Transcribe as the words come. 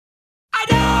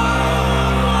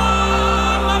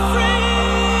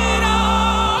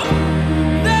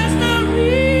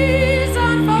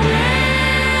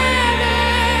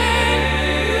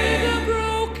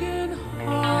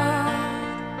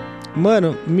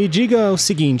Mano, me diga o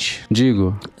seguinte.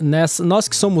 Digo. Nós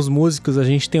que somos músicos, a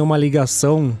gente tem uma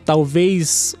ligação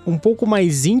talvez um pouco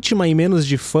mais íntima e menos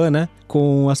de fã, né?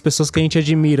 Com as pessoas que a gente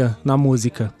admira na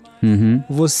música. Uhum.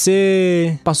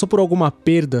 Você passou por alguma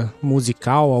perda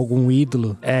musical, algum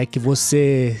ídolo, que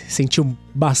você sentiu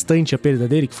bastante a perda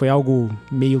dele, que foi algo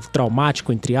meio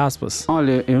traumático, entre aspas?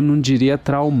 Olha, eu não diria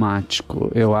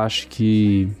traumático. Eu acho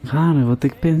que... Cara, eu vou ter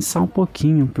que pensar um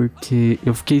pouquinho, porque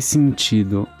eu fiquei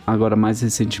sentido, agora mais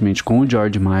recentemente, com o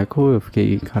George Michael. Eu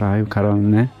fiquei, caralho, o cara,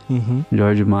 né? Uhum.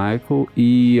 George Michael.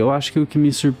 E eu acho que o que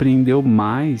me surpreendeu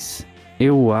mais,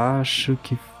 eu acho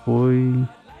que foi...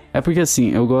 É porque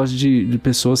assim, eu gosto de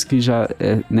pessoas que já,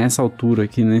 nessa altura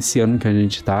aqui, nesse ano que a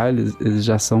gente tá, eles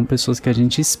já são pessoas que a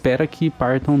gente espera que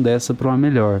partam dessa pra uma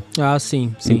melhor. Ah,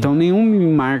 sim. Então nenhum me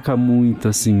marca muito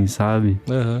assim, sabe?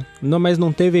 Uhum. Não, mas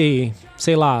não teve,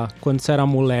 sei lá, quando você era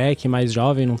moleque, mais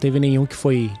jovem, não teve nenhum que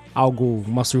foi algo,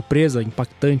 uma surpresa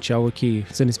impactante, algo que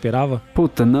você não esperava?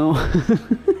 Puta, não.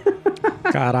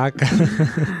 Caraca.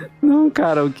 Não,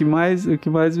 cara, o que mais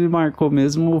me marcou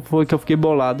mesmo foi que eu fiquei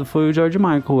bolado, foi o George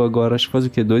Michael. Agora, acho que faz o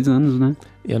quê? 2 anos, né?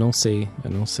 Eu não sei.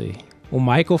 O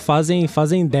Michael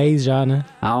fazem 10 já, né?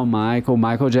 Ah, o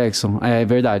Michael Jackson. É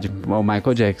verdade, o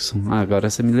Michael Jackson. Agora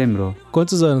você me lembrou.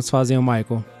 Quantos anos fazem o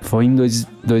Michael? Foi em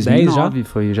 2009,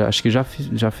 foi, acho que já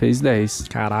fez 10.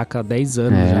 Caraca, 10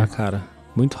 anos já, cara.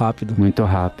 Muito rápido. Muito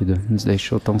rápido, nos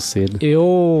deixou tão cedo.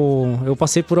 Eu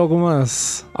passei por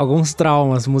alguns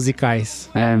traumas musicais.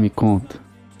 Me conta.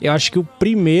 Eu acho que o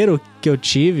primeiro que eu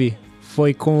tive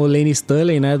foi com o Layne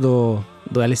Staley, né, do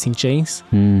Alice in Chains.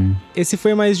 Esse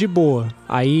foi mais de boa.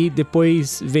 Aí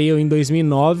depois veio em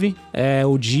 2009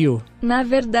 o Dio. Na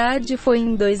verdade foi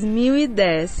em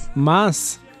 2010.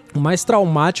 Mas o mais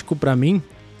traumático pra mim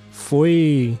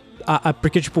foi...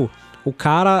 porque, tipo... O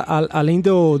cara, além de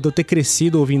eu ter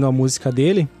crescido ouvindo a música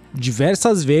dele,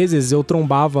 diversas vezes eu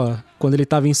trombava, quando ele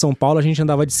tava em São Paulo, a gente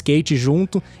andava de skate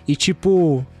junto e,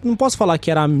 tipo, não posso falar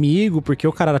que era amigo, porque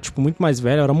o cara era, tipo, muito mais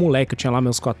velho, eu era moleque, eu tinha lá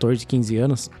meus 14, 15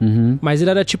 anos, mas ele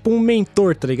era, tipo, um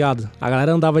mentor, tá ligado? A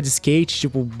galera andava de skate,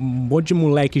 tipo, um monte de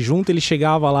moleque junto, ele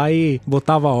chegava lá e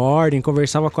botava ordem,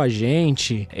 conversava com a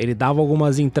gente, ele dava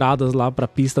algumas entradas lá pra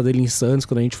pista dele em Santos,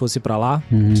 quando a gente fosse pra lá,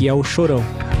 que é o Chorão.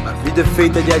 A vida é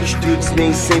feita de atitudes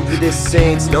nem sempre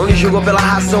decentes. Não lhe julgam pela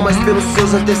razão, mas pelos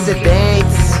seus antecedentes.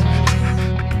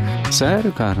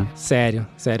 Sério, cara? Sério.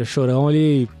 O Chorão,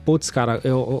 ele... Putz, cara,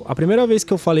 a primeira vez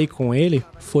que eu falei com ele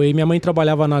foi... Minha mãe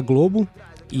trabalhava na Globo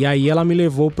e aí ela me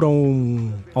levou pra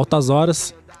um Altas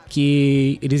Horas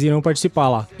que eles iriam participar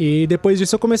lá. E depois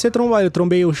disso eu comecei a trombar. Eu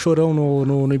trombei o Chorão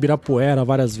no Ibirapuera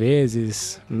várias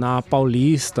vezes, na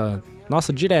Paulista...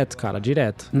 Nossa, direto, cara,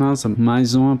 direto. Nossa,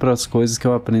 mais uma pras coisas que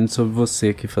eu aprendo sobre você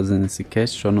aqui fazendo esse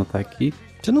cast, deixa eu anotar aqui.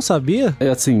 Você não sabia?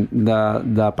 Assim,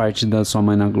 da parte da sua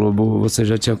mãe na Globo você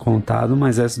já tinha contado,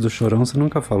 mas essa do Chorão você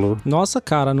nunca falou. Nossa,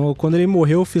 cara, quando ele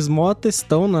morreu eu fiz mó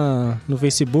textão no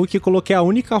Facebook e coloquei a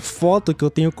única foto que eu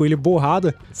tenho com ele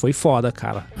borrada. Foi foda,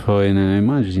 cara. Foi, né?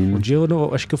 Imagina. Um dia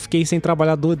acho que eu fiquei sem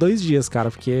trabalhar 2 dias, cara,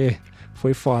 porque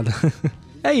foi foda.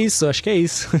 É isso, acho que é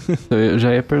isso. Eu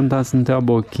já ia perguntar se não tem uma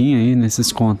boquinha aí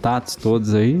nesses contatos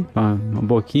todos aí. Uma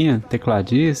boquinha,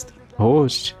 tecladista,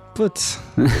 host. Putz,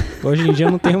 hoje em dia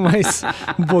eu não tenho mais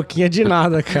boquinha de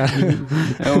nada, cara.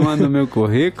 Eu mando meu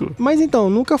currículo. Mas então,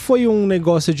 nunca foi um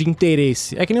negócio de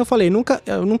interesse. É que nem eu falei,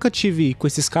 eu nunca tive, com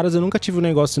esses caras, eu nunca tive um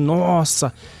negócio,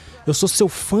 nossa, eu sou seu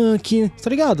fã aqui, tá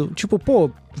ligado? Tipo,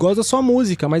 pô, gosto da sua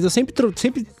música, mas eu sempre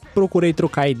procurei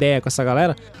trocar ideia com essa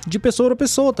galera de pessoa pra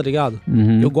pessoa, tá ligado?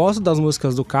 Eu gosto das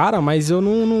músicas do cara, mas eu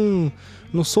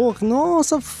não sou,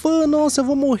 nossa, fã, nossa, eu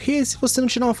vou morrer se você não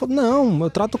tirar uma foto. Não, eu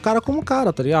trato o cara como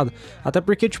cara, tá ligado? Até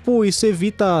porque, tipo, isso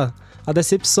evita a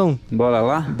decepção. Bora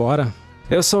lá? Bora.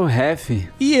 Eu sou o Ref.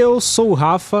 E eu sou o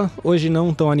Rafa, hoje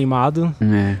não tão animado.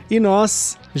 E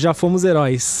nós já fomos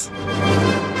heróis.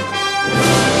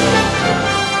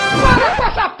 Para com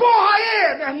essa porra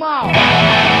aí, meu irmão!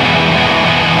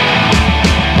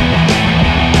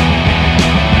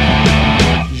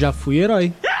 Já fui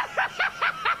herói.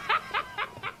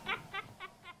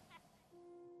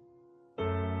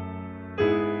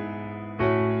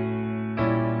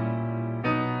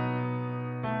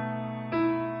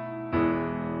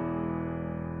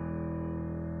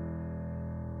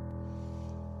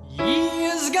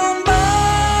 Years gone by.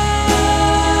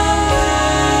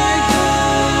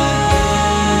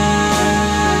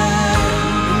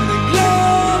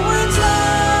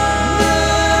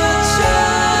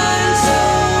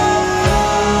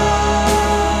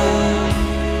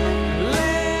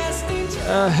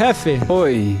 Ref,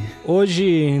 Oi.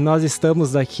 hoje nós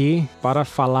estamos aqui para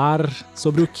falar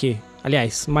sobre o quê?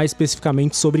 Aliás, mais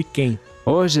especificamente sobre quem?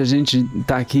 Hoje a gente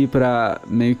tá aqui pra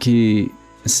meio que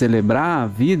celebrar a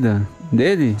vida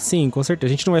dele? Sim, com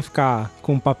certeza. A gente não vai ficar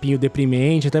com um papinho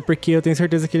deprimente, até porque eu tenho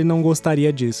certeza que ele não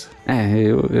gostaria disso.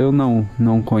 Eu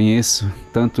não conheço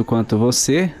tanto quanto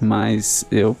você, mas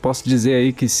eu posso dizer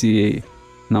aí que se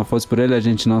não fosse por ele a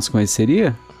gente não se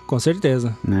conheceria? Com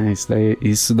certeza. Né,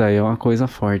 isso daí é uma coisa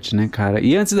forte, né, cara?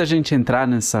 E antes da gente entrar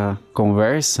nessa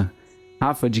conversa,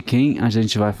 Rafa, de quem a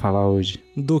gente vai falar hoje?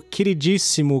 Do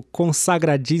queridíssimo,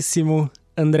 consagradíssimo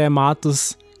André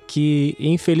Matos, que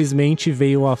infelizmente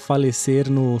veio a falecer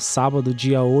no sábado,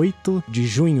 dia 8 de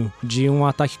junho, de um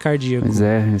ataque cardíaco. Pois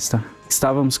é,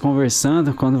 estávamos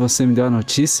conversando quando você me deu a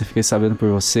notícia, fiquei sabendo por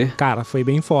você. Cara, foi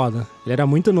bem foda. Ele era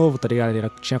muito novo, tá ligado? Ele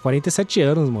tinha 47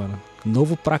 anos, mano.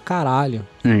 Novo pra caralho.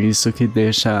 É isso que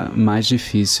deixa mais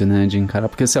difícil, né, de encarar.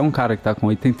 Porque você é um cara que tá com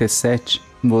 87,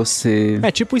 você... É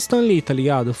tipo o Stan Lee, tá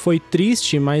ligado? Foi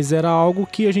triste, mas era algo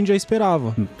que a gente já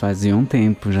esperava. Fazia um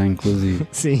tempo já, inclusive.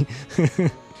 Sim.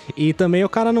 E também o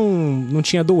cara não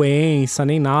tinha doença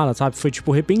nem nada, sabe? Foi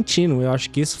tipo repentino. Eu acho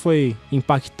que isso foi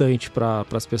impactante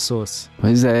pras pessoas.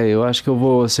 Pois é, eu acho que eu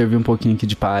vou servir um pouquinho aqui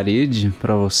de parede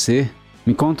pra você.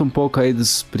 Me conta um pouco aí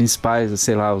dos principais,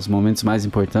 sei lá, os momentos mais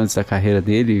importantes da carreira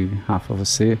dele, Rafa,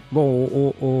 você.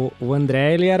 Bom, o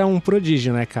André, ele era um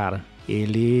prodígio, né, cara?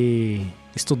 Ele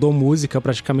estudou música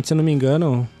praticamente, se eu não me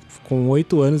engano, com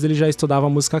 8 anos ele já estudava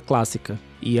música clássica.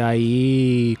 E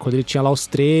aí, quando ele tinha lá os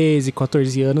 13,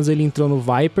 14 anos, ele entrou no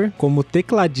Viper como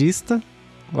tecladista.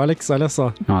 Olha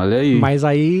só. Olha aí. Mas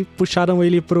aí puxaram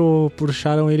ele pro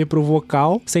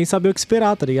vocal sem saber o que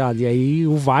esperar, tá ligado? E aí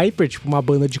o Viper, tipo uma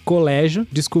banda de colégio,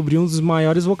 descobriu um dos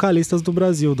maiores vocalistas do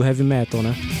Brasil, do heavy metal,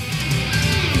 né?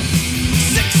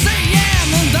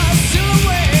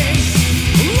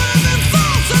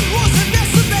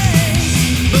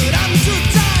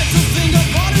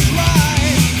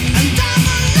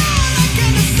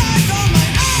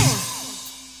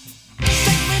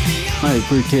 E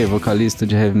por que vocalista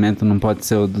de heavy metal não pode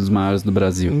ser um dos maiores do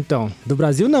Brasil? Então, do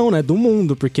Brasil não, né? Do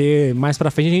mundo, porque mais pra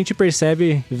frente a gente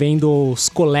percebe, vendo os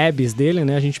collabs dele,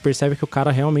 né? A gente percebe que o cara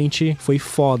realmente foi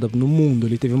foda no mundo.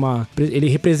 Ele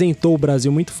representou o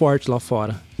Brasil muito forte lá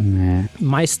fora. É.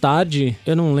 Mais tarde,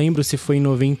 eu não lembro se foi em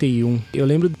 91, eu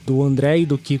lembro do André e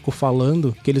do Kiko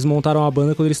falando que eles montaram a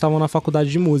banda quando eles estavam na faculdade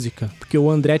de música. Porque o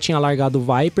André tinha largado o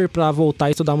Viper pra voltar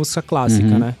a estudar música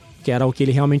clássica, né? Que era o que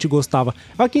ele realmente gostava.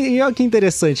 Olha que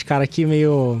interessante, cara, que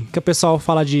meio... Que o pessoal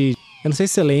fala de... Eu não sei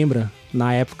se você lembra,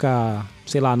 na época...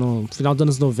 sei lá, no final dos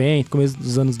anos 90, começo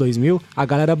dos anos 2000, a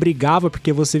galera brigava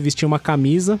porque você vestia uma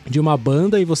camisa de uma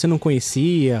banda e você não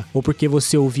conhecia, ou porque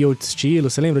você ouvia outro estilo,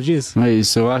 você lembra disso? É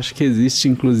isso, eu acho que existe,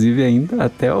 inclusive, ainda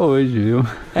até hoje, viu?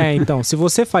 É, então, se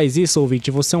você faz isso, ouvinte,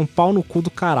 você é um pau no cu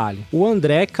do caralho. O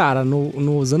André, cara,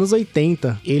 nos anos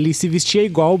 80, ele se vestia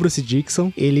igual o Bruce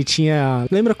Dickinson, ele tinha...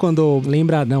 Lembra quando...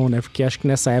 Lembra não, né? Porque acho que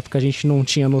nessa época a gente não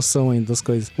tinha noção ainda das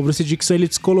coisas. O Bruce Dickinson, ele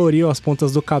descoloriu as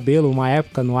pontas do cabelo uma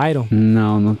época no Iron.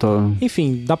 Não tô...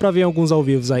 Enfim, dá pra ver alguns ao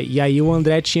vivo aí. E aí o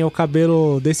André tinha o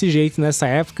cabelo desse jeito nessa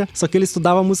época, só que ele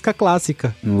estudava música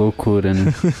clássica. Loucura,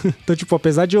 né? Então, tipo,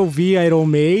 apesar de ouvir Iron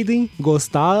Maiden,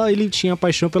 gostar, ele tinha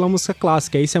paixão pela música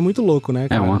clássica. Isso é muito louco, né,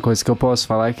 cara? É, uma coisa que eu posso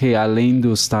falar é que além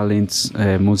dos talentos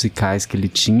musicais que ele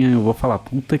tinha, eu vou falar,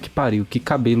 puta que pariu, que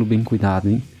cabelo bem cuidado,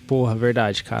 hein? Porra,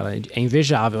 verdade, cara. É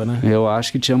invejável, né? Eu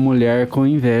acho que tinha mulher com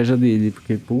inveja dele,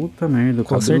 porque puta merda, o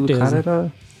com cabelo certeza. do cara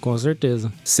era... Com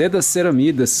certeza. Sedas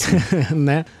ceramidas.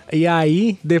 Né? E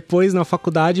aí, depois na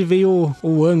faculdade veio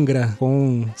o Angra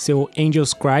com seu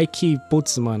Angels Cry, que,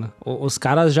 putz, mano, os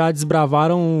caras já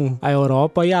desbravaram a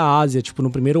Europa e a Ásia, tipo,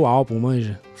 no primeiro álbum,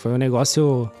 manja. Foi um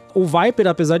negócio... O Viper,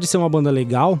 apesar de ser uma banda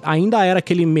legal, ainda era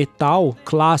aquele metal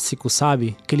clássico,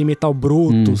 sabe? Aquele metal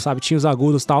bruto, sabe? Tinha os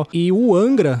agudos e tal. E o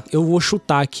Angra, eu vou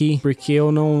chutar aqui, porque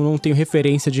eu não tenho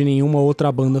referência de nenhuma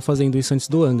outra banda fazendo isso antes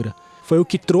do Angra. Foi o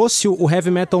que trouxe o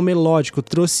heavy metal melódico,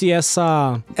 trouxe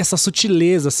essa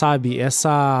sutileza, sabe?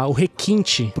 O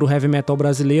requinte pro heavy metal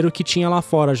brasileiro que tinha lá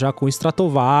fora já, com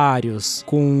Stratovarius,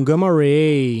 com Gamma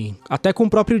Ray, até com o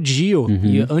próprio Dio.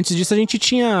 E antes disso a gente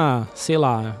tinha, sei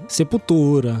lá,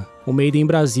 Sepultura, o Maiden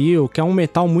Brasil, que é um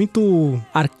metal muito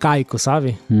arcaico,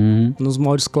 sabe? Nos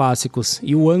moldes clássicos.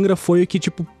 E o Angra foi o que,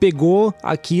 tipo, pegou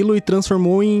aquilo e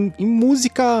transformou em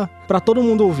música pra todo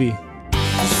mundo ouvir.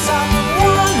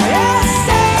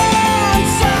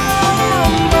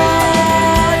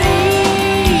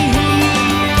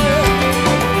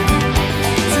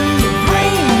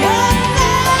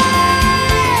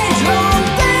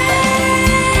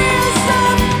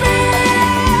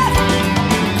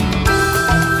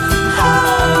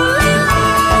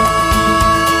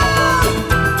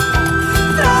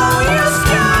 Throw your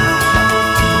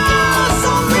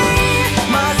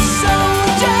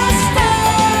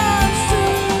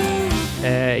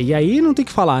E aí não tem o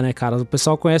que falar, né, cara? O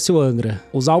pessoal conhece o Angra.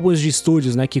 Os álbuns de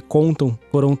estúdios, né, que contam,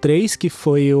 foram 3, que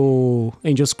foi o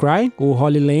Angels Cry, o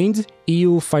Holy Land e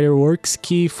o Fireworks,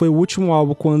 que foi o último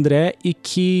álbum com o André e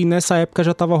que nessa época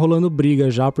já tava rolando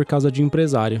briga já por causa de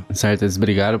empresário. Certo, eles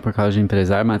brigaram por causa de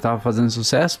empresário, mas tava fazendo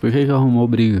sucesso? Por que arrumou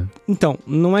briga? Então,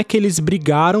 não é que eles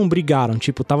brigaram,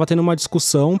 tipo, tava tendo uma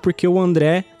discussão porque o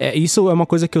André, isso é uma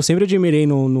coisa que eu sempre admirei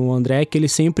no André, que ele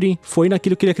sempre foi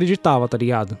naquilo que ele acreditava, tá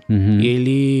ligado?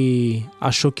 Ele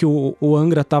achou que o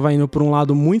Angra tava indo por um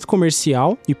lado muito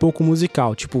comercial e pouco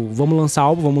musical, tipo, vamos lançar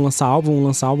álbum, vamos lançar álbum, vamos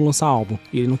lançar álbum, lançar álbum.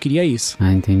 E ele não queria isso.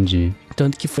 Ah, entendi.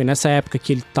 Tanto que foi nessa época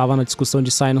que ele tava na discussão de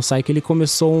sai ou não sai que ele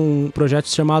começou um projeto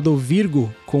chamado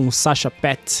Virgo com o Sasha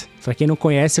Pett. Pra quem não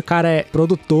conhece, o cara é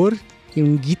produtor e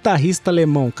um guitarrista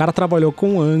alemão. O cara trabalhou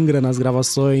com Angra nas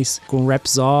gravações, com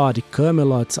Rhapsody,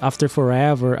 Camelot, After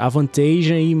Forever,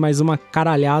 Avantasia e mais uma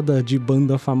caralhada de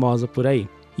banda famosa por aí.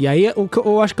 E aí, o que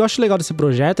eu acho legal desse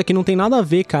projeto é que não tem nada a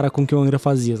ver, cara, com o que o Angra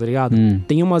fazia, tá ligado?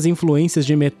 Tem umas influências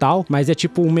de metal, mas é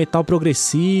tipo um metal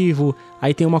progressivo,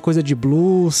 aí tem uma coisa de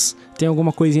blues, tem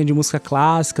alguma coisinha de música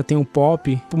clássica, tem um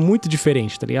pop, muito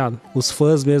diferente, tá ligado? Os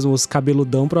fãs mesmo, os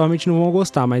cabeludão, provavelmente não vão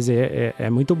gostar, mas é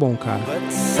muito bom, cara.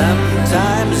 But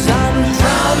sometimes I'm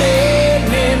drowning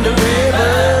in the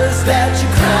rivers that you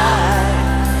cry.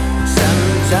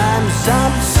 Sometimes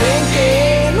I'm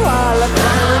sinking while I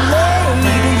cry.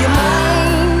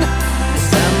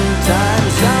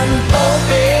 I'm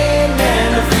hoping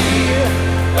and I fear,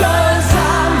 'cause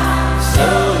I'm so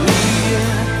near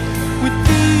with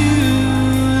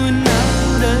you in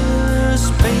outer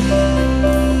space.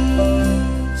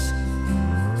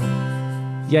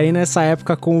 E aí nessa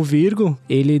época com o Virgo,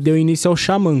 ele deu início ao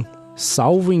Xamã.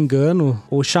 Salvo engano,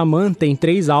 o Xamã tem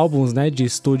 3 álbuns, né, de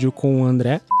estúdio com o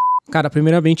André. Cara,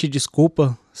 primeiramente,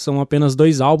 desculpa, são apenas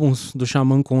 2 álbuns do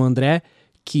Xamã com o André,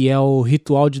 que é o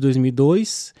Ritual de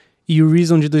 2002 e o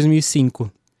Reason de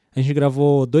 2005. A gente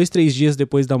gravou 2-3 dias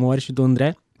depois da morte do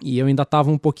André e eu ainda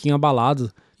tava um pouquinho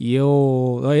abalado. E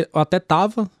eu até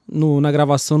tava na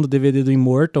gravação do DVD do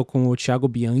Immortal com o Thiago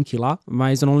Bianchi lá,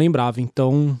 mas eu não lembrava,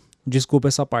 então desculpa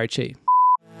essa parte aí.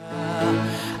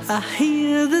 I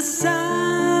hear the sound,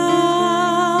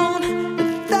 a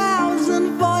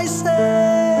thousand voices.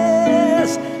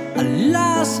 I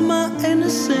lost my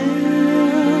innocence.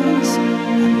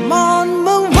 I'm on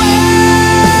my way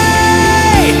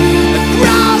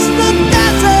across the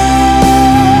desert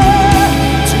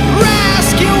to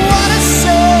rescue what I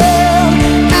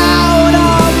said out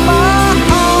of my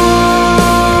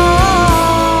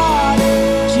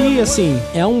heart. Que, assim,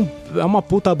 é uma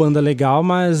puta banda legal,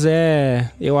 mas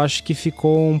eu acho que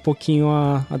ficou um pouquinho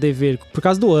a dever. Por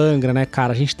causa do Angra, né,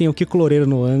 cara? A gente tem o Kiko Loureiro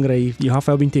no Angra e o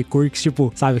Rafael Bittencourt, que,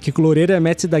 tipo, sabe, o Kiko Loureiro é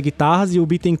mestre da guitarras e o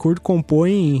Bittencourt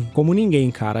compõe como ninguém,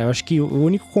 cara. Eu acho que o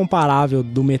único comparável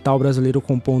do metal brasileiro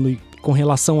compondo com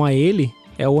relação a ele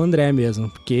é o André mesmo,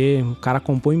 porque o cara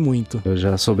compõe muito. Eu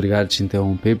já sou obrigado a te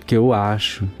interromper, porque eu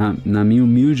acho, na minha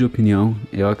humilde opinião,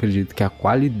 eu acredito que a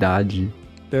qualidade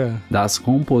das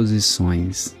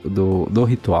composições do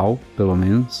Ritual, pelo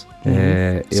menos,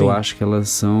 eu acho que elas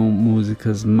são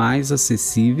músicas mais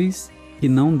acessíveis e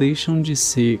não deixam de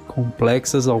ser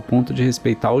complexas ao ponto de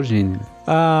respeitar o gênero.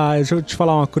 Ah, deixa eu te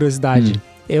falar uma curiosidade.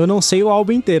 Eu não sei o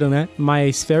álbum inteiro, né?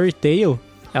 Mas Fairy Tail,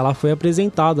 ela foi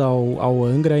apresentada ao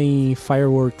Angra em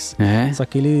Fireworks. Só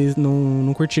que eles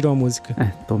não curtiram a música.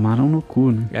 Tomaram no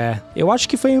cu, né? Eu acho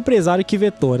que foi o empresário que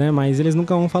vetou, né? Mas eles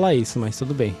nunca vão falar isso, mas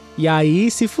tudo bem. E aí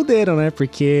se fuderam, né?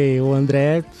 Porque o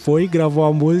André gravou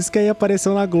a música e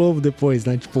apareceu na Globo depois,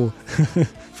 né? Tipo,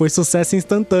 foi sucesso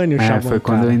instantâneo. Foi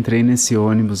quando eu entrei nesse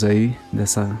ônibus aí,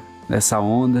 dessa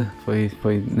onda,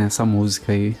 foi nessa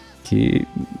música aí. Que,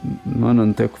 mano,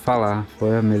 não tenho o que falar.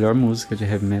 Foi a melhor música de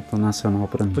heavy metal nacional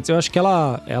pra mim. Eu acho que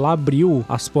ela abriu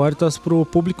as portas pro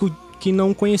público que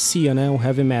não conhecia, né, o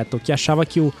heavy metal, que achava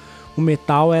que o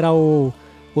metal era o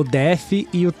death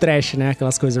e o thrash, né,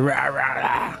 aquelas coisas.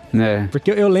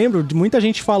 Porque eu lembro de muita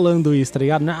gente falando isso, tá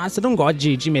ligado? Não, você não gosta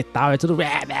de metal, é tudo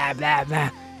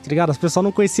tá ligado? As pessoas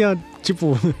não conheciam,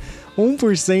 tipo,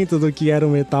 1% do que era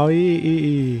o metal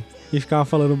e ficava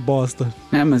falando bosta.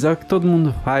 Mas é o que todo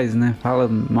mundo faz, né? Fala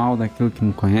mal daquilo que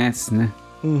não conhece, né?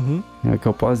 O que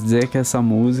eu posso dizer é que essa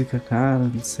música, cara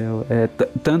do céu,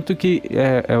 tanto que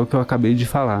é o que eu acabei de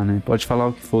falar, né? Pode falar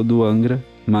o que for do Angra,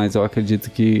 mas eu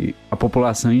acredito que a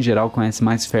população em geral conhece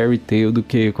mais Fairy Tail do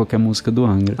que qualquer música do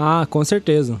Angra. Ah, com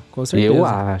certeza. Eu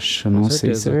acho, não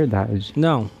sei se é verdade.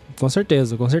 Não, com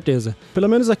certeza. Pelo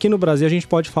menos aqui no Brasil a gente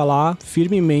pode falar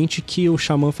firmemente que o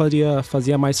Xamã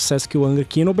fazia mais sucesso que o Angra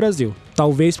aqui no Brasil.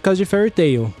 Talvez por causa de Fairy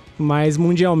Tail, mas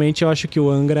mundialmente eu acho que o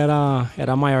Angra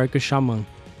era maior que o Xamã.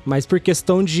 Mas por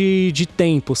questão de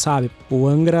tempo, sabe? O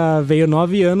Angra veio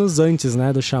 9 anos antes,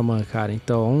 né, do Xamã, cara.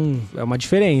 Então, é uma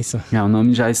diferença. É um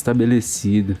nome já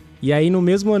estabelecido. E aí, no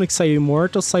mesmo ano que saiu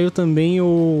Immortal, saiu também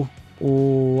o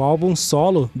álbum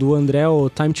solo do André, o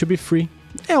Time to Be Free.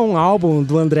 É um álbum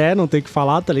do André, não tem o que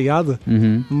falar, tá ligado?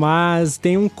 Uhum. Mas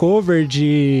tem um cover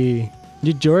de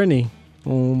Journey,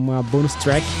 uma bonus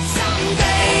track.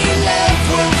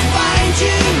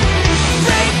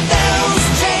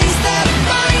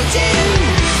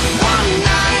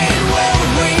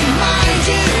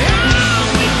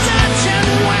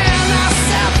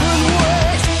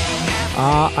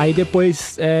 Aí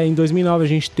depois, em 2009, a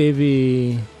gente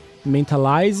teve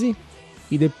Mentalize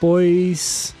e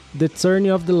depois The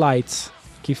Turn of the Lights,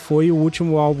 que foi o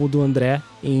último álbum do André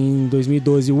em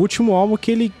 2012. O último álbum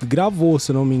que ele gravou,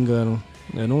 se eu não me engano.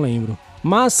 Eu não lembro.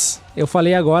 Mas eu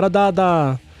falei agora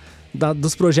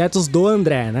dos projetos do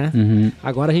André, né? Uhum.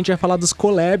 Agora a gente vai falar dos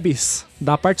collabs,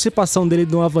 da participação dele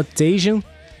no Avantasia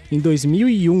em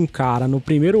 2001, cara, no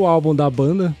primeiro álbum da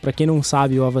banda. Pra quem não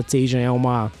sabe, o Avantasia é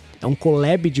um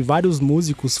collab de vários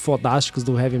músicos fodásticos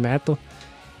do heavy metal.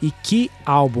 E que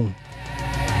álbum!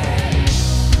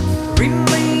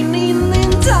 Remaining in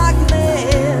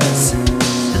darkness,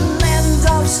 the land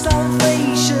of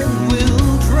salvation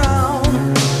will drown.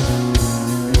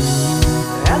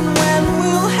 And when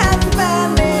we'll have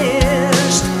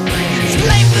vanished,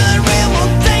 slavery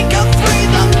will take our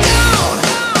freedom down.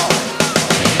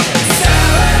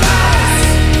 Seven eyes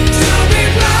to be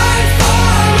blind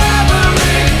forever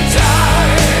in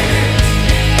time.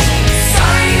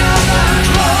 Sign of the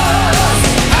cross,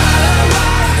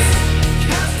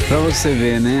 Pra você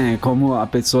ver, né, como a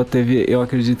pessoa teve, eu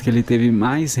acredito que ele teve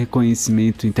mais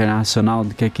reconhecimento internacional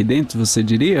do que aqui dentro, você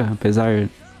diria? Apesar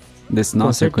desse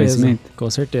nosso reconhecimento? Com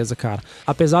certeza, cara.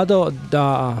 Apesar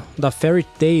da Fairy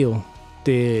Tail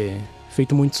ter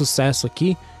feito muito sucesso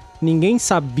aqui, ninguém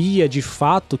sabia de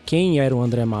fato quem era o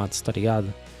André Matos, tá ligado?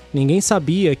 Ninguém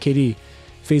sabia que ele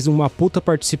fez uma puta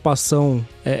participação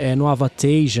no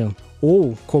Avantasia,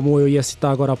 ou, como eu ia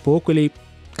citar agora há pouco, ele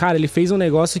fez um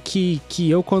negócio que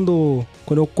eu, quando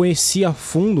eu conheci a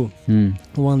fundo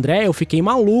o André, eu fiquei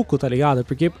maluco, tá ligado?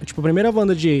 Porque, tipo, a primeira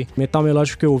banda de metal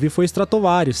melódico que eu ouvi foi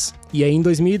Stratovarius. E aí, em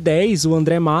 2010, o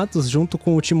André Matos, junto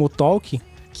com o Timo Tolkki,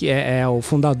 que é o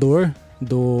fundador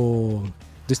do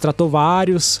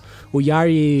Stratovarius, o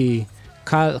Jari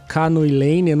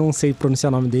Kanoilane, eu não sei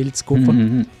pronunciar o nome dele, desculpa.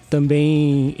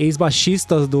 Também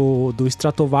ex-baixistas do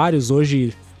Stratovarius,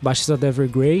 hoje baixista da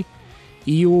Evergrey.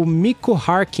 E o Mikko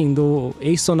Harkin, do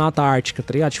ex-Sonata Ártica,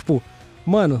 tá ligado? Tipo,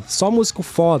 mano, só músico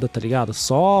foda, tá ligado?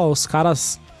 Só os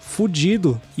caras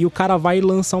fudido. E o cara vai e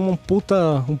lança um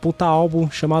puta álbum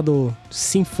chamado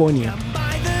Sinfonia.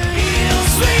 by the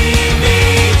hills we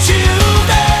meet you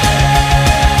there.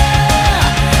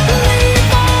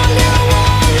 Leave all your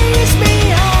worries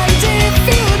behind if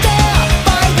you're there.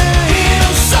 By the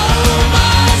hills, so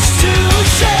much to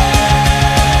share.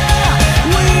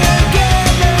 We're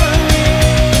gathering,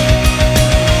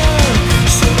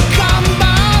 so come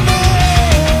by there.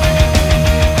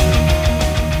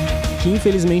 Que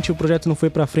infelizmente o projeto não foi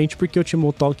pra frente porque o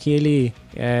Timo Tolkki, ele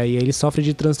sofre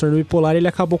de transtorno bipolar e ele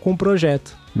acabou com o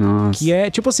projeto. Nossa. Que é,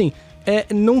 tipo assim,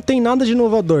 não tem nada de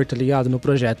inovador, tá ligado, no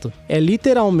projeto. É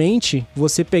literalmente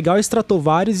você pegar o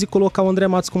Stratovarius e colocar o André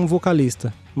Matos como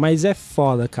vocalista. Mas é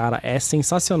foda, cara, é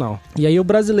sensacional. E aí o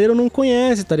brasileiro não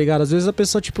conhece, tá ligado? Às vezes a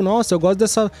pessoa, tipo, nossa, eu gosto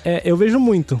dessa... eu vejo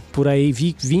muito por aí,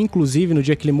 vi inclusive no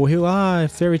dia que ele morreu,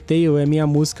 Fairy Tail é minha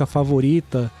música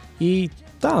favorita. E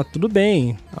tá, tudo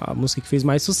bem, a música que fez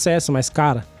mais sucesso, mas,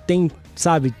 cara, tem,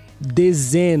 sabe,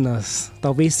 dezenas,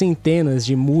 talvez centenas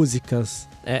de músicas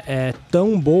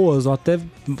tão boas, ou até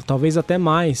talvez até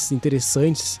mais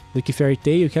interessantes do que Fairy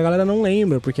Tail, que a galera não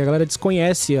lembra, porque a galera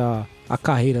desconhece a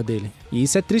carreira dele. E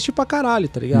isso é triste pra caralho,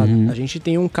 tá ligado? A gente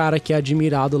tem um cara que é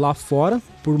admirado lá fora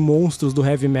por monstros do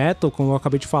heavy metal, como eu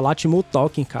acabei de falar, Timo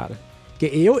Tolkki, cara.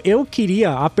 Eu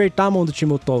queria apertar a mão do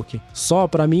Timo Tolkki. Só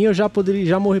pra mim eu já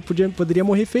poderia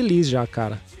morrer feliz já,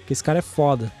 cara. Porque esse cara é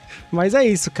foda. Mas é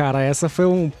isso, cara. Essa foi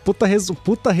um puta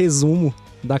resumo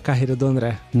da carreira do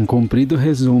André. Um comprido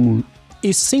resumo.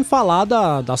 Isso sem falar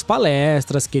das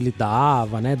palestras que ele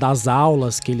dava, né? Das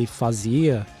aulas que ele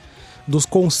fazia, dos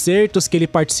concertos que ele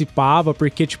participava,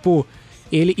 porque, tipo,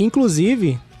 ele,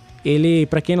 inclusive,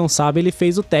 pra quem não sabe, ele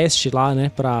fez o teste lá,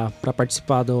 né? Pra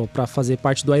participar, pra fazer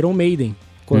parte do Iron Maiden,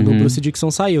 quando o Bruce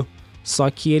Dickinson saiu.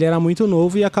 Só que ele era muito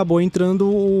novo e acabou entrando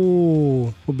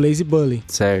o Blaze Bayley.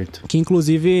 Certo. Que,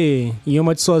 inclusive, em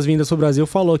uma de suas vindas pro Brasil,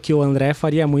 falou que o André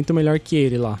faria muito melhor que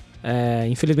ele lá.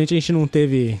 Infelizmente, a gente não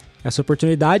teve essa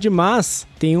oportunidade, mas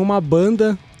tem uma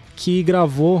banda que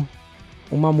gravou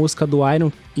uma música do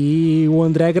Iron e o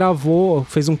André gravou,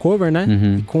 fez um cover, né?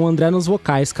 E com o André nos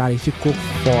vocais, cara, e ficou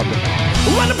foda.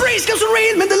 When the praise comes to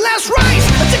read me the last rise,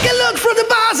 I take a look from the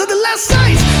bars of the last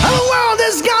size. How the world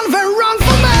has gone very wrong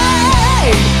for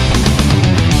me.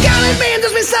 Gotta be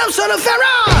just myself sort of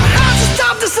error. How to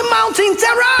stop this mounting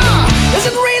terror? Is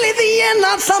it really the end,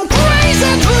 not some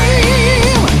crazy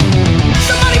dream?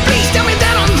 Somebody please tell me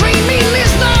that I'm dreaming.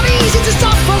 It's not easy to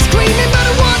stop from screaming, but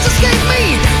the words escape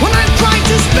me when I try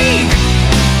to speak.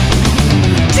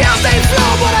 Tears they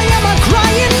flow, but I am a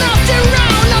crying after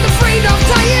all, not afraid of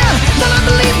dying. Then I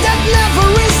believe that never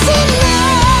is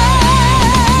enough.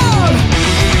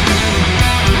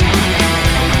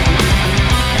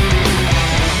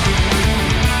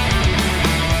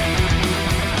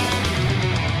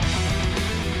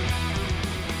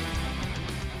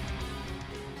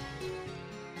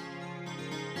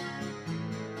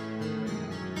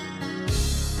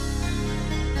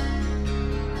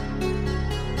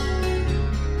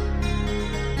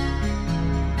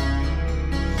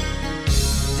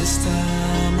 This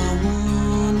time I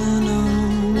wanna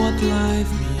know what life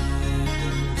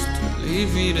means to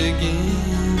live it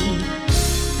again.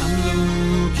 I'm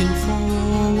looking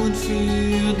forward,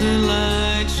 feel the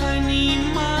light shining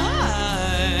in my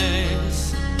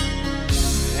eyes.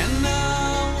 And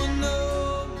now I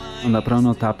know my... Não dá pra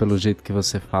notar pelo jeito que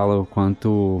você fala o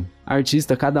quanto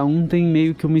artista, cada um tem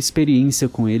meio que uma experiência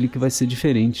com ele que vai ser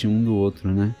diferente um do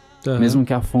outro, né? Uhum. Mesmo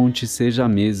que a fonte seja a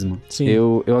mesma. Sim.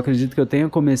 Eu acredito que eu tenha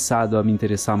começado a me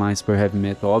interessar mais por heavy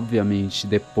metal, obviamente,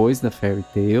 depois da Fairy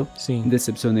Tail. Sim. Me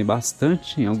decepcionei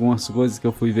bastante em algumas coisas que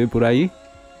eu fui ver por aí,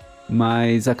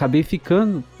 mas acabei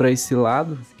ficando pra esse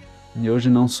lado. E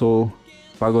hoje não sou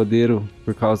pagodeiro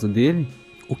por causa dele.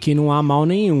 O que não há mal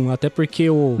nenhum, até porque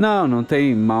Não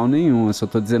tem mal nenhum, eu só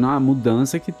tô dizendo a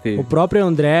mudança que teve. o próprio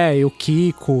André e o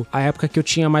Kiko, a época que eu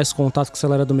tinha mais contato com a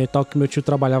galera do metal, que meu tio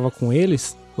trabalhava com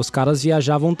eles, os caras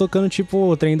viajavam tocando tipo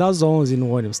o Trem das 11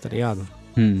 no ônibus, tá ligado?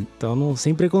 Então, não,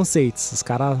 sem preconceitos. Os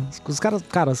caras,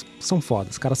 cara, são foda.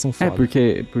 Os caras são foda.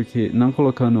 Porque não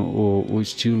colocando o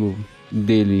estilo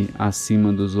dele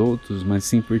acima dos outros, mas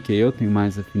sim porque eu tenho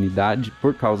mais afinidade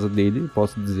por causa dele,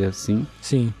 posso dizer assim.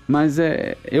 Sim. Mas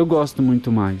eu gosto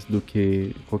muito mais do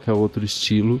que qualquer outro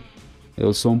estilo.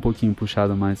 Eu sou um pouquinho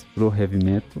puxado mais pro heavy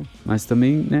metal, mas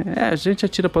também, né, a gente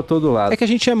atira pra todo lado. É que a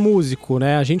gente é músico,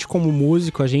 né? A gente como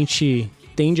músico, a gente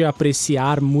tende a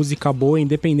apreciar música boa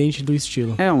independente do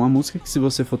estilo. É uma música que se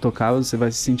você for tocar, você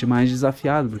vai se sentir mais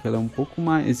desafiado, porque ela é um pouco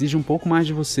mais, exige um pouco mais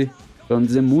de você. Pra não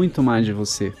dizer muito mais de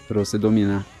você, pra você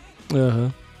dominar.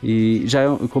 Aham. E já,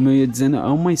 como eu ia dizendo, é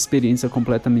uma experiência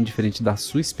completamente diferente da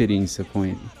sua experiência com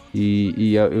ele.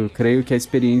 E eu creio que a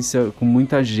experiência com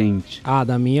muita gente. Ah,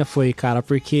 da minha foi, cara,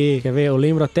 porque, quer ver, eu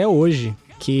lembro até hoje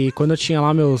que quando eu tinha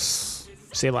lá meus,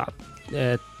 sei lá,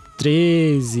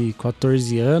 13,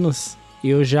 14 anos,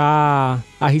 eu já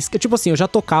arrisquei, tipo assim, eu já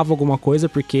tocava alguma coisa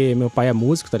porque meu pai é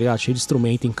músico, tá ligado? Cheio de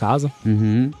instrumento em casa.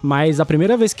 Uhum. Mas a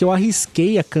primeira vez que eu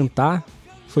arrisquei a cantar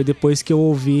foi depois que eu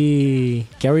ouvi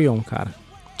Carry On, cara.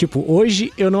 Tipo,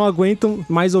 hoje eu não aguento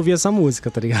mais ouvir essa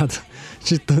música, tá ligado?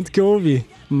 De tanto que eu ouvi.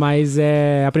 Mas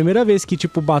a primeira vez que,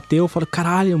 tipo, bateu, eu falei,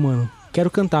 caralho, mano,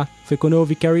 quero cantar. Foi quando eu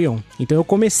ouvi Carry On. Então eu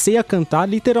comecei a cantar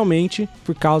literalmente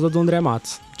por causa do André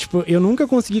Matos. Tipo, eu nunca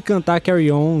consegui cantar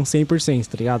Carry On 100%,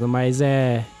 tá ligado? Mas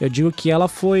eu digo que ela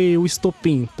foi o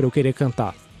estopim pra eu querer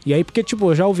cantar. E aí, porque,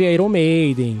 tipo, eu já ouvia Iron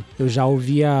Maiden, eu já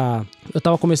ouvia... Eu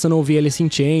tava começando a ouvir Alice in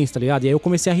Chains, tá ligado? E aí eu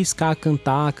comecei a arriscar,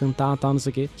 cantar, tal, não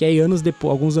sei o quê. Que aí,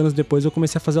 alguns anos depois, eu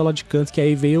comecei a fazer aula de canto, que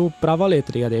aí veio pra valer,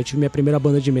 tá ligado? Aí eu tive minha primeira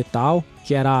banda de metal,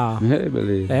 que era...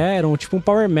 Beleza. Era tipo um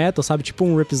power metal, sabe? Tipo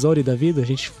um Rhapsody da vida. A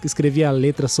gente escrevia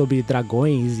letras sobre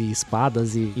dragões e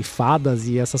espadas e fadas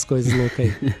e essas coisas loucas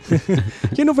aí.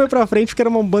 Que não foi pra frente porque era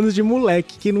uma banda de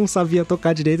moleque que não sabia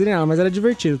tocar direito nem nada, mas era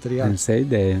divertido, tá ligado? Essa é a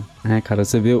ideia. Cara,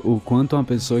 você vê o quanto uma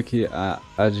pessoa que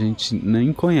a gente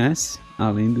nem conhece,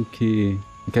 além do que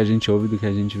a gente ouve, do que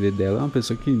a gente vê dela, é uma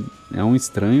pessoa que é um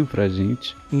estranho pra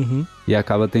gente. Uhum. E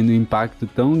acaba tendo um impacto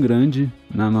tão grande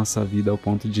na nossa vida ao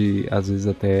ponto de, às vezes,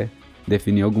 até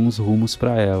definir alguns rumos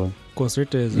pra ela. Com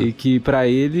certeza. E que pra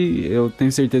ele, eu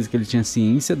tenho certeza que ele tinha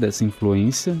ciência dessa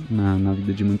influência na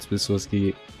vida de muitas pessoas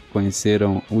que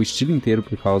conheceram o estilo inteiro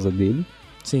por causa dele.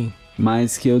 Sim.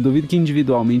 Mas que eu duvido que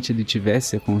individualmente ele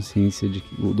tivesse a consciência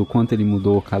do quanto ele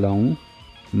mudou cada um.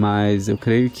 Mas eu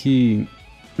creio que,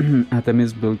 até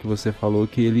mesmo pelo que você falou,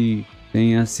 que ele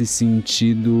tenha se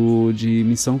sentido de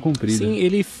missão cumprida. Sim,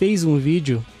 ele fez um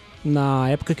vídeo na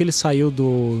época que ele saiu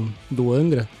do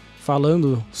Angra,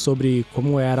 falando sobre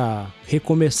como era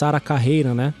recomeçar a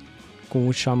carreira, né? Com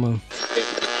o Xamã.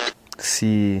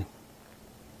 Se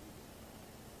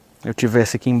eu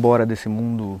tivesse que ir embora desse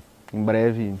mundo em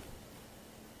breve,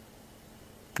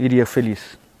 iria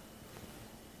feliz.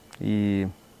 E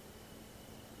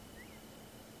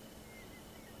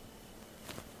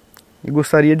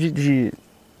gostaria de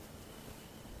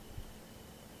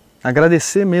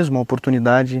agradecer mesmo a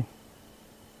oportunidade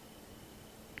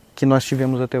que nós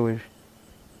tivemos até hoje.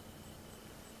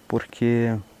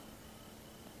 Porque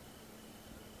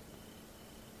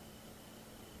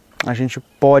a gente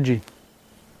pode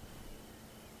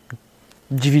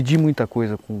dividir muita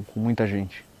coisa com muita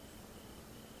gente.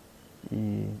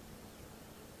 E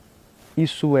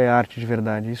isso é arte de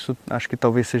verdade. Isso acho que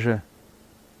talvez seja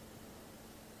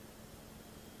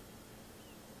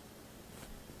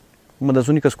uma das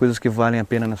únicas coisas que valem a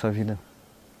pena nessa vida.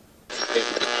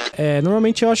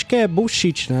 Normalmente eu acho que é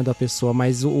bullshit, né, da pessoa,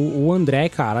 mas o André,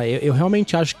 cara, eu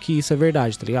realmente acho que isso é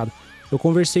verdade, tá ligado? Eu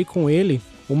conversei com ele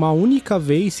uma única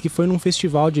vez, que foi num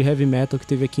festival de heavy metal que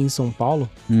teve aqui em São Paulo.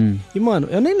 E, mano,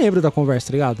 eu nem lembro da conversa,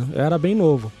 tá ligado? Eu era bem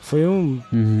novo. Foi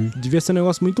devia ser um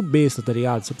negócio muito besta, tá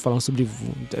ligado? Falando sobre...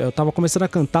 Eu tava começando a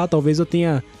cantar, talvez eu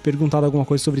tenha perguntado alguma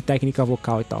coisa sobre técnica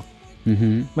vocal e tal.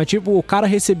 Mas, tipo, o cara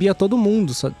recebia todo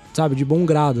mundo, sabe? De bom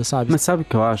grado, sabe? Mas sabe o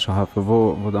que eu acho, Rafa? Eu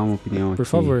vou dar uma opinião Por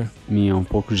aqui, favor. minha um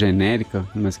pouco genérica,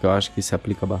 mas que eu acho que se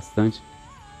aplica bastante.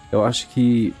 Eu acho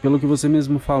que, pelo que você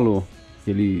mesmo falou, que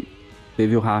ele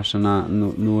teve o racha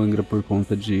no Angra por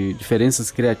conta de diferenças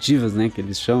criativas, né? Que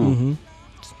eles chamam,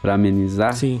 pra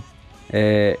amenizar. Sim.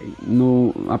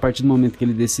 A partir do momento que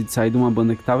ele decide sair de uma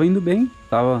banda que tava indo bem,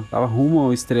 tava rumo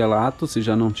ao estrelato, se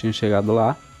já não tinha chegado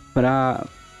lá,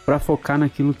 pra focar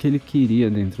naquilo que ele queria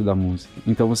dentro da música.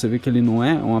 Então você vê que ele não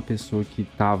era uma pessoa que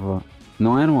tava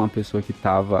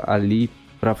ali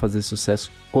pra fazer sucesso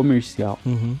comercial.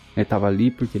 Ele tava ali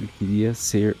porque ele queria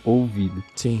ser ouvido.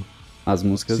 Sim. As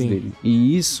músicas dele.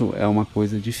 E isso é uma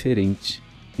coisa diferente.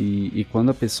 E quando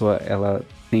a pessoa ela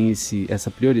tem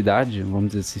essa prioridade, vamos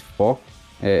dizer, esse foco,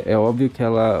 é óbvio que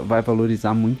ela vai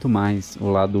valorizar muito mais o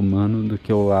lado humano do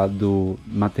que o lado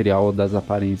material das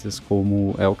aparências,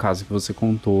 como é o caso que você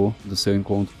contou do seu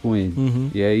encontro com ele.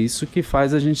 E é isso que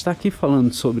faz a gente estar aqui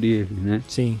falando sobre ele, né?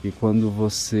 Sim. E quando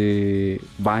você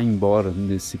vai embora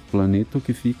desse planeta, o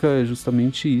que fica é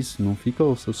justamente isso. Não fica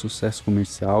o seu sucesso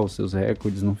comercial, os seus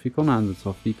recordes, não ficam nada.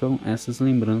 Só ficam essas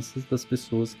lembranças das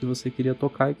pessoas que você queria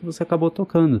tocar e que você acabou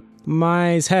tocando.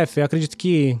 Mas, Ref, eu acredito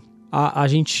que a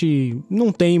gente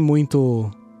não tem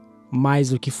muito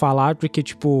mais o que falar, porque,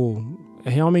 tipo,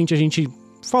 realmente a gente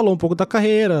falou um pouco da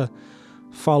carreira,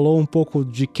 falou um pouco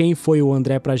de quem foi o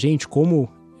André pra gente, como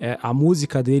a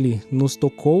música dele nos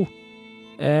tocou.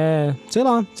 Sei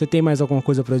lá, você tem mais alguma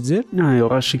coisa pra dizer?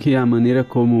 Eu acho que a maneira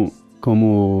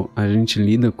como a gente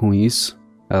lida com isso,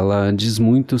 ela diz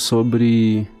muito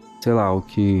sobre, sei lá, o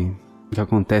que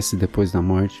acontece depois da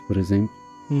morte, por exemplo.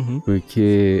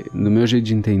 Porque, no meu jeito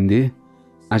de entender,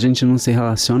 a gente não se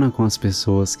relaciona com as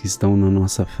pessoas que estão na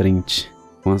nossa frente,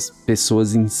 com as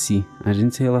pessoas em si. A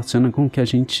gente se relaciona com o que a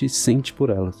gente sente por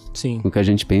elas. Sim. Com o que a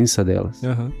gente pensa delas.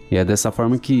 E é dessa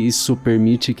forma que isso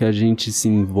permite que a gente se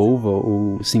envolva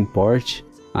ou se importe,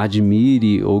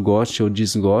 admire ou goste ou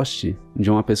desgoste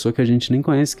de uma pessoa que a gente nem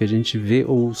conhece, que a gente vê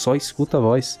ou só escuta a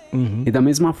voz. E da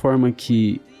mesma forma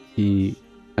que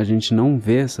a gente não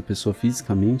vê essa pessoa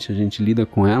fisicamente, a gente lida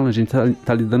com ela, a gente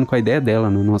tá lidando com a ideia dela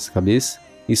na nossa cabeça.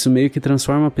 Isso meio que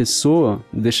transforma a pessoa,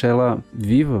 deixa ela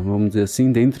viva, vamos dizer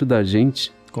assim, dentro da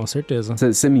gente. Com certeza.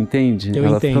 Você me entende? Eu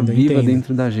ela entendo, fica viva entendo.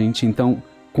 dentro da gente. Então,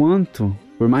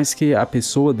 por mais que a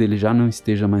pessoa dele já não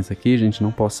esteja mais aqui, a gente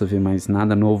não possa ver mais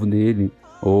nada novo dele,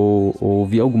 ou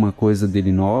ouvir alguma coisa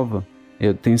dele nova,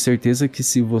 eu tenho certeza que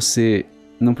se você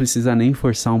não precisar nem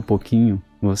forçar um pouquinho,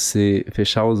 você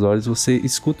fechar os olhos, você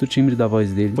escuta o timbre da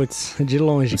voz dele. Putz, de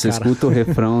longe, você cara. escuta o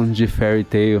refrão de Fairy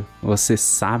Tail, você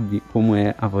sabe como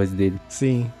é a voz dele.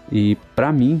 Sim. E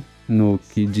pra mim, no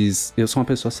que diz... Eu sou uma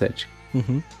pessoa cética,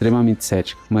 extremamente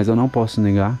cética, mas eu não posso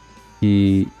negar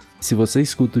que se você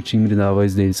escuta o timbre da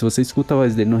voz dele, se você escuta a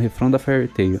voz dele no refrão da Fairy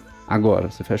Tail, agora,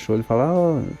 você fecha o olho e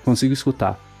fala, consigo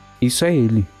escutar. Isso é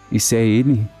ele. E se é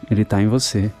ele, ele tá em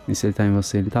você. E se ele tá em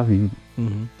você, ele tá vivo.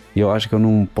 E eu acho que eu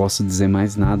não posso dizer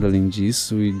mais nada além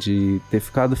disso e de ter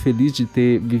ficado feliz de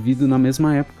ter vivido na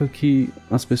mesma época que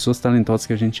as pessoas talentosas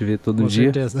que a gente vê todo dia.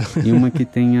 Com certeza. E uma que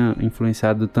tenha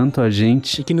influenciado tanto a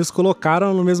gente. E que nos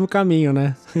colocaram no mesmo caminho,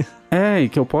 né? E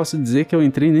que eu posso dizer que eu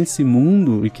entrei nesse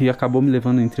mundo e que acabou me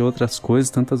levando, entre outras coisas,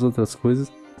 tantas outras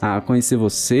coisas, a conhecer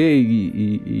você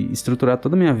e estruturar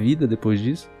toda a minha vida depois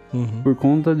disso. Por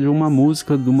conta de uma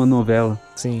música, de uma novela.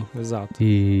 Sim, exato.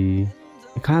 E...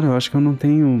 Cara, eu acho que eu não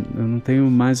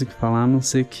tenho mais o que falar, a não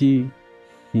ser que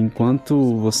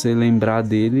enquanto você lembrar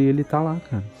dele, ele tá lá,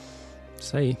 cara.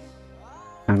 Isso aí.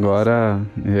 Agora,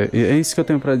 é isso que eu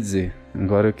tenho pra dizer.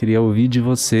 Agora eu queria ouvir de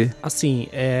você. Assim,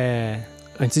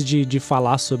 antes de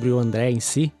falar sobre o André em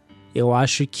si, eu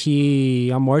acho que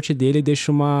a morte dele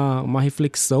deixa uma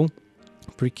reflexão,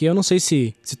 porque eu não sei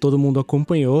se todo mundo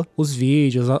acompanhou os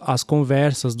vídeos, as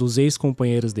conversas dos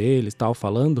ex-companheiros dele e tal,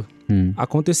 falando.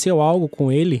 Aconteceu algo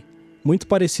com ele muito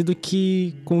parecido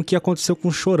com o que aconteceu com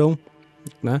o Chorão,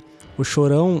 né? O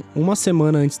Chorão, uma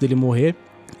semana antes dele morrer,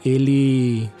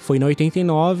 ele foi na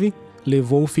 89,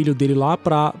 levou o filho dele lá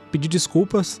pra pedir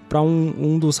desculpas pra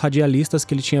um dos radialistas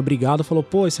que ele tinha brigado, falou,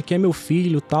 pô, esse aqui é meu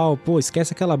filho, tal, pô,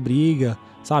 esquece aquela briga,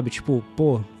 sabe, tipo,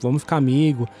 pô, vamos ficar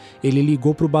amigo. Ele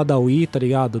ligou pro Badawi, tá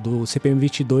ligado, do CPM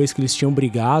 22, que eles tinham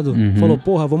brigado, falou,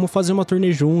 porra, vamos fazer uma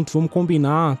turnê juntos, vamos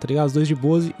combinar, tá ligado, os dois de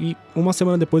boas, e uma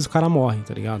semana depois o cara morre,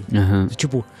 tá ligado?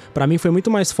 Tipo, pra mim foi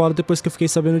muito mais foda depois que eu fiquei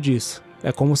sabendo disso.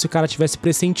 É como se o cara estivesse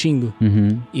pressentindo.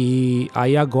 E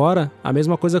aí agora, a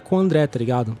mesma coisa com o André, tá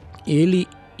ligado? Ele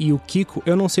e o Kiko,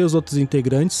 eu não sei os outros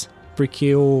integrantes, porque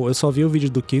eu só vi o vídeo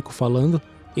do Kiko falando.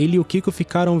 Ele e o Kiko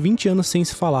ficaram 20 anos sem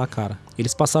se falar, cara.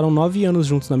 Eles passaram 9 anos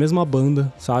juntos na mesma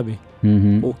banda, sabe?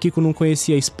 O Kiko não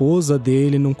conhecia a esposa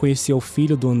dele, não conhecia o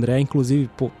filho do André, inclusive,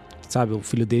 pô, sabe, o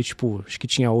filho dele, tipo, acho que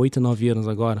tinha 8, 9 anos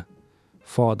agora.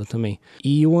 Foda também.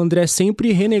 E o André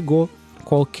sempre renegou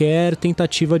qualquer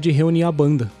tentativa de reunir a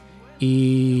banda.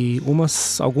 E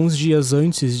alguns dias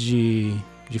antes de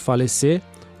falecer,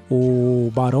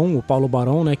 o Paulo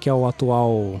Barão, né, que é o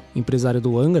atual empresário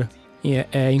do Angra,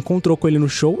 encontrou com ele no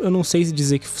show. Eu não sei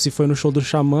dizer se foi no show do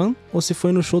Xamã ou se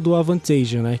foi no show do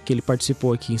Avantage, né, que ele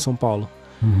participou aqui em São Paulo.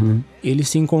 Eles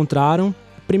se encontraram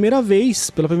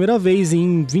pela primeira vez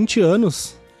em 20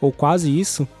 anos, ou quase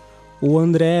isso. O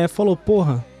André falou,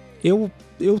 porra, eu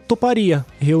toparia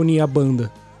reunir a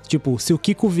banda. Tipo, se o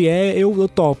Kiko vier, eu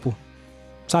topo.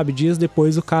 Sabe, dias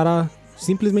depois o cara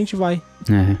simplesmente vai.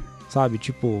 Sabe,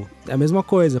 tipo, é a mesma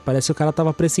coisa. Parece que o cara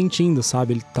tava pressentindo,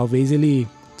 sabe? Talvez ele...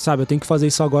 Sabe, eu tenho que fazer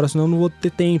isso agora, senão eu não vou ter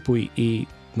tempo. E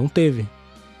não teve.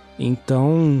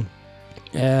 Então,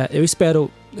 eu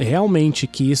espero realmente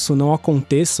que isso não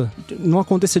aconteça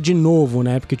de novo,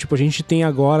 né? Porque, tipo, a gente tem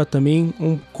agora também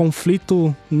um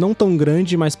conflito não tão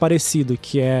grande, mas parecido,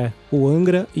 que é o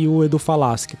Angra e o Edu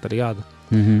Falaschi, tá ligado?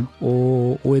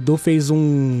 O Edu fez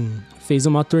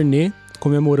uma turnê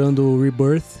comemorando o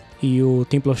Rebirth e o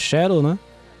Temple of Shadow, né?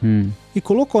 E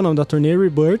colocou o nome da turnê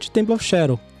Rebirth e Temple of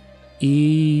Shadow.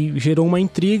 E gerou uma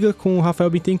intriga com o Rafael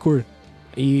Bittencourt.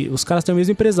 E os caras têm o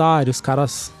mesmo empresário, os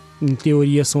caras, em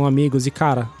teoria, são amigos. E,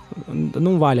 cara,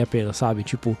 não vale a pena, sabe?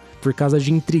 Tipo, por causa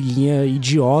de intriguinha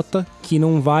idiota que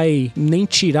não vai nem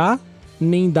tirar,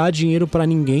 nem dar dinheiro pra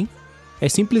ninguém. É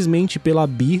simplesmente pela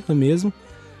birra mesmo.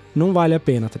 Não vale a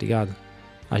pena, tá ligado?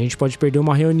 A gente pode perder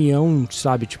uma reunião,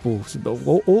 sabe? Tipo,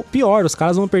 ou pior, os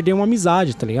caras vão perder uma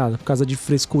amizade, tá ligado? Por causa de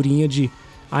frescurinha de,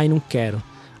 ai, não quero.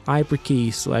 Ai, por que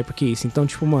isso? Ai, por que isso? Então,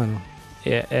 tipo, mano,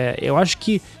 eu acho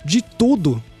que de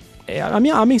tudo,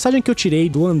 a mensagem que eu tirei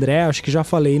do André, acho que já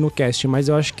falei no cast, mas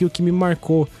eu acho que o que me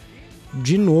marcou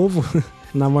de novo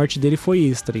na morte dele foi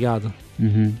isso, tá ligado?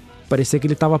 Parecia que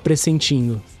ele tava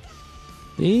pressentindo.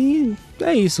 E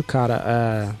é isso,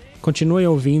 cara. Continuem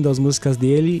ouvindo as músicas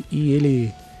dele e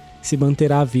ele se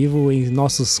manterá vivo em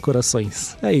nossos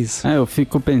corações. É isso. Eu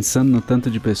fico pensando no tanto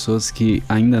de pessoas que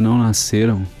ainda não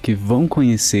nasceram, que vão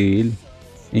conhecer ele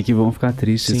e que vão ficar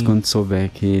tristes quando souber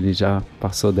que ele já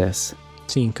passou dessa.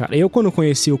 Sim, cara. Eu, quando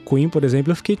conheci o Queen, por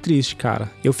exemplo, eu fiquei triste,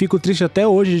 cara. Eu fico triste até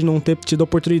hoje de não ter tido a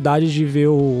oportunidade de ver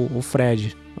o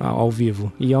Fred ao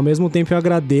vivo. E ao mesmo tempo eu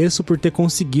agradeço por ter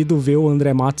conseguido ver o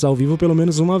André Matos ao vivo pelo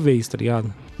menos uma vez, tá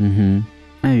ligado?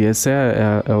 E esse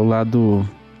é o lado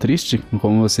triste,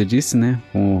 como você disse, né?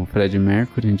 Com o Freddie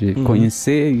Mercury, de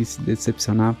conhecer e se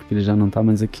decepcionar porque ele já não tá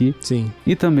mais aqui. Sim.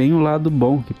 E também o lado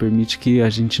bom, que permite que a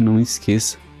gente não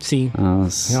esqueça. Sim,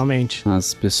 realmente.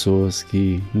 As pessoas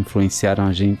que influenciaram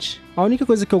a gente. A única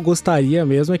coisa que eu gostaria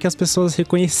mesmo é que as pessoas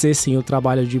reconhecessem o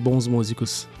trabalho de bons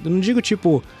músicos. Eu não digo,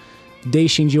 tipo,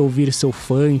 deixem de ouvir seu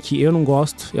funk. Eu não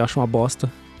gosto, eu acho uma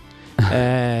bosta.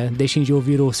 Deixem de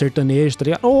ouvir o sertanejo, tá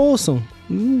ligado? Ouçam,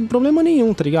 problema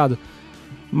nenhum, tá ligado?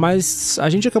 Mas a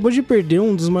gente acabou de perder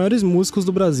um dos maiores músicos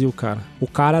do Brasil, cara. O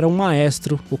cara era um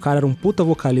maestro, o cara era um puta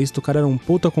vocalista, o cara era um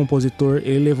puta compositor.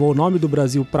 Ele levou o nome do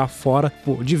Brasil pra fora.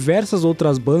 Pô, diversas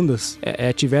outras bandas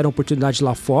tiveram oportunidade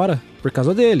lá fora por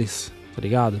causa deles, tá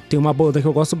ligado? Tem uma banda que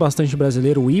eu gosto bastante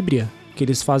brasileira, o Híbria, que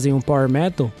eles fazem um power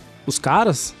metal. Os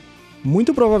caras,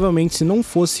 muito provavelmente, se não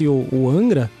fosse o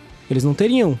Angra, eles não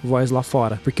teriam voz lá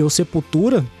fora. Porque o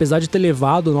Sepultura, apesar de ter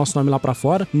levado o nosso nome lá pra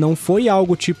fora, não foi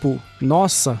algo tipo,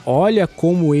 nossa, olha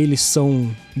como eles são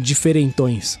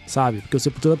diferentões, sabe? Porque o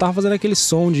Sepultura tava fazendo aquele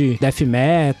som de death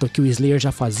metal que o Slayer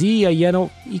já fazia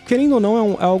e querendo ou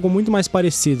não, é algo muito mais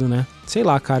parecido, né? Sei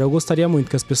lá, cara, eu gostaria muito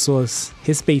que as pessoas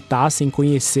respeitassem,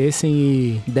 conhecessem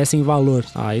e dessem valor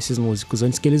a esses músicos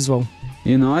antes que eles vão.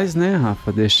 E nós, né,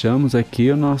 Rafa, deixamos aqui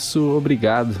o nosso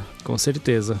obrigado. Com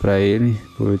certeza. Pra ele,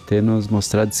 por ter nos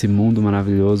mostrado esse mundo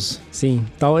maravilhoso. Sim,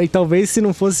 e talvez se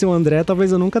não fosse o André,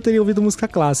 talvez eu nunca teria ouvido música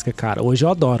clássica, cara. Hoje eu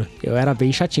adoro. Eu era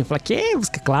bem chatinho. Falei, que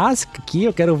música clássica aqui?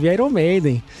 Eu quero ouvir Iron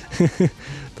Maiden.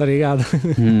 Tá ligado?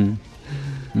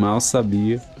 Mal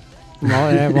sabia.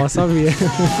 Mal sabia.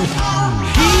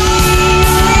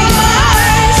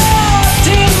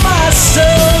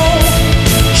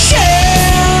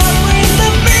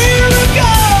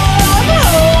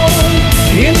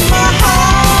 In my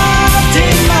heart,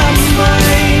 in my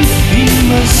mind, in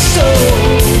my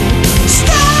soul.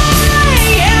 Stay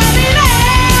hand in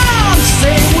hand,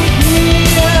 stay with me.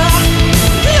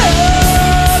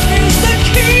 Love is the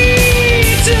key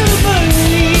to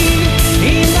believe.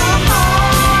 In our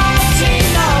hearts, in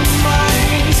our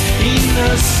minds, in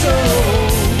our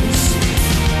souls.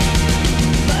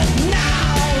 But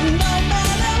now, no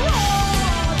matter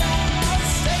what I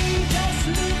say, just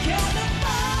look at the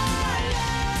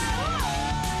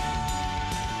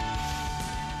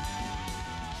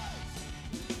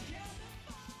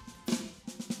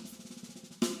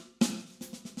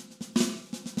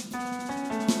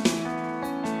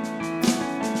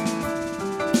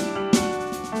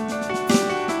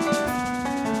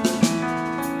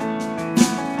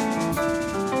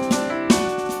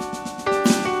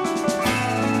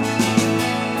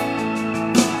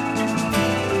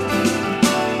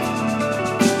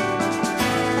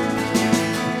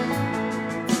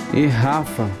E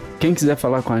Rafa, quem quiser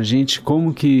falar com a gente,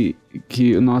 como que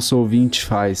o nosso ouvinte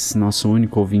faz? Nosso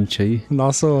único ouvinte aí?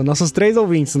 Nossos 3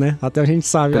 ouvintes, né? Até a gente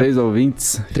sabe. 3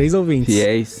 ouvintes? 3 ouvintes.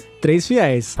 Fiéis. 3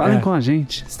 fiéis. Falem com a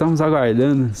gente. Estamos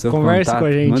aguardando seu Converse contato. Com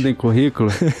a gente. Mandem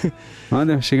currículo.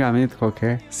 Mandem um xingamento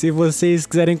qualquer. Se vocês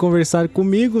quiserem conversar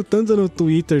comigo, tanto no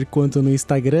Twitter quanto no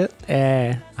Instagram,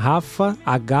 é Rafa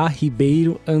H.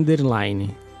 Ribeiro _.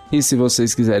 E se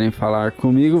vocês quiserem falar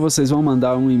comigo, vocês vão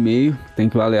mandar um e-mail. Tem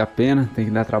que valer a pena, tem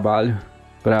que dar trabalho.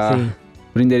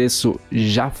 Pro endereço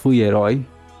jafuiherói,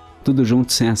 tudo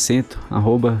junto, sem acento,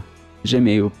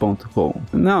 @gmail.com.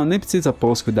 Não, nem precisa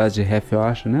pôr os cuidados de ref, eu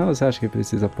acho, né? Ou você acha que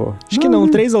precisa pôr? Acho que não,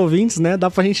 3 ouvintes, né?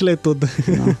 Dá pra gente ler tudo.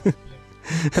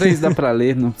 3 dá pra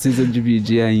ler, não precisa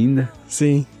dividir ainda.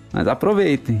 Sim. Mas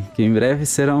aproveitem, que em breve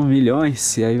serão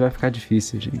milhões e aí vai ficar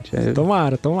difícil, gente.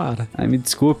 Tomara. Aí me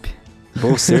desculpe,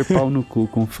 vou ser pau no cu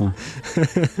com fã.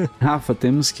 Rafa,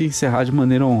 temos que encerrar de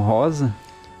maneira honrosa.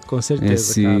 Com certeza,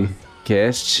 esse cara.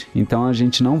 Cast. Então a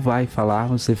gente não vai falar,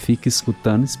 você fica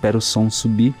escutando, espera o som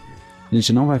subir. A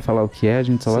gente não vai falar o que é, a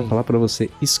gente só vai falar pra você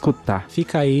escutar.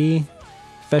 Fica aí,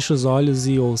 fecha os olhos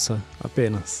e ouça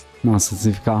apenas. Nossa,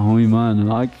 se ficar ruim,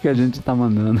 mano, olha o que a gente tá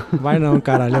mandando. Vai não,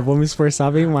 caralho, eu vou me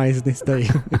esforçar bem mais nesse daí.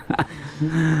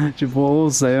 Tipo,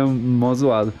 ouça, é mó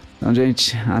zoado. Então,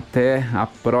 gente, até a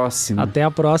próxima. Até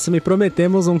a próxima e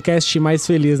prometemos um cast mais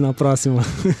feliz na próxima.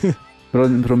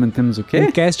 Prometemos o quê?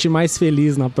 Um cast mais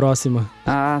feliz na próxima.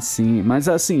 Ah, sim. Mas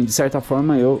assim, de certa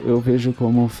forma, eu vejo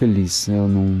como feliz. Eu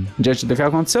não... Diante do que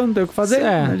aconteceu, não tem o que fazer.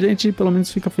 A gente pelo menos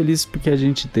fica feliz porque a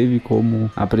gente teve como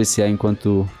apreciar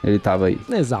enquanto ele tava aí.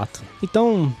 Exato.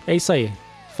 Então, é isso aí.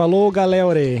 Falou,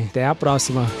 galera. Até a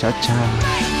próxima. Tchau, tchau.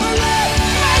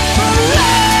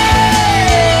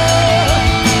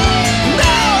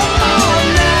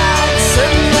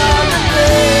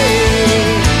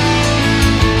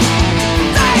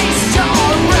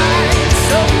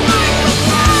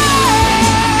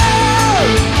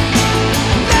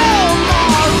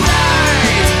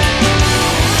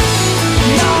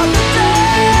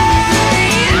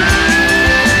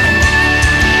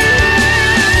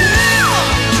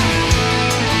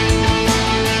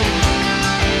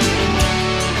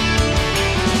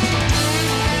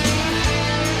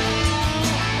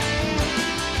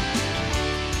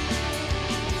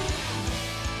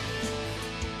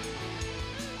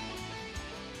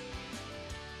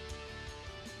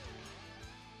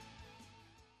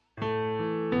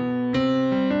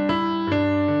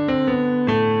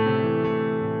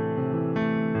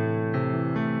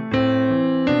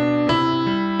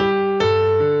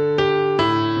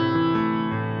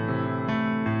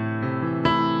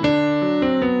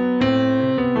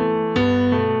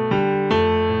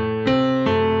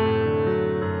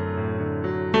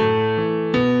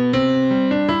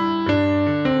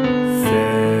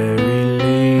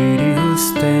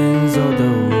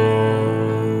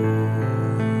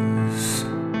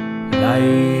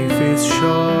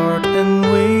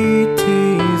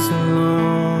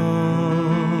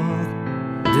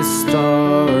 the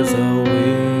stars are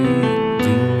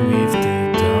waiting with the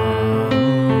dawn.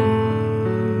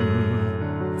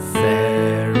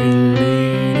 Fairy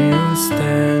lady who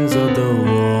stands on the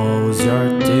walls, your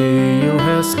tale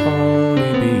has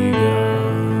only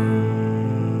begun.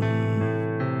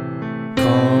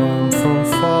 Come from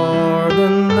far the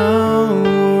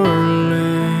our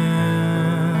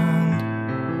land,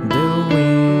 the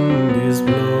wind is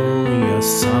blowing a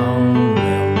sound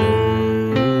well known.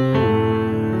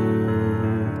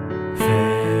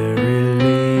 Fairy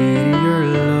lady, your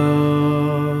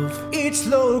love, it's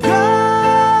local.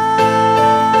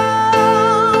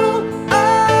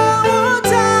 Our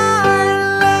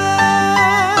darling,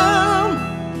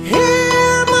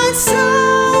 hear my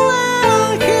song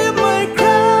and hear my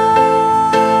cry.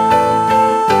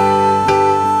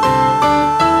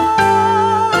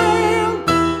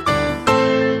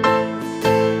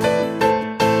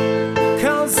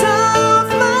 'Cause of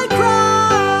my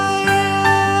crying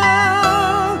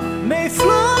may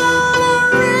float a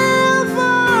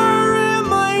river in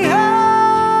my heart.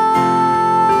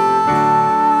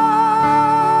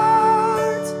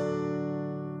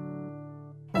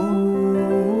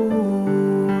 Ooh,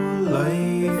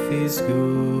 life is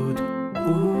good.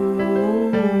 Ooh,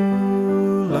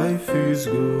 life is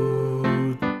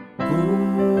good.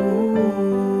 Ooh,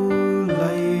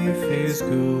 life is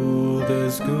good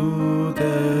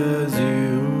as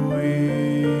you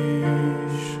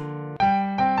wish.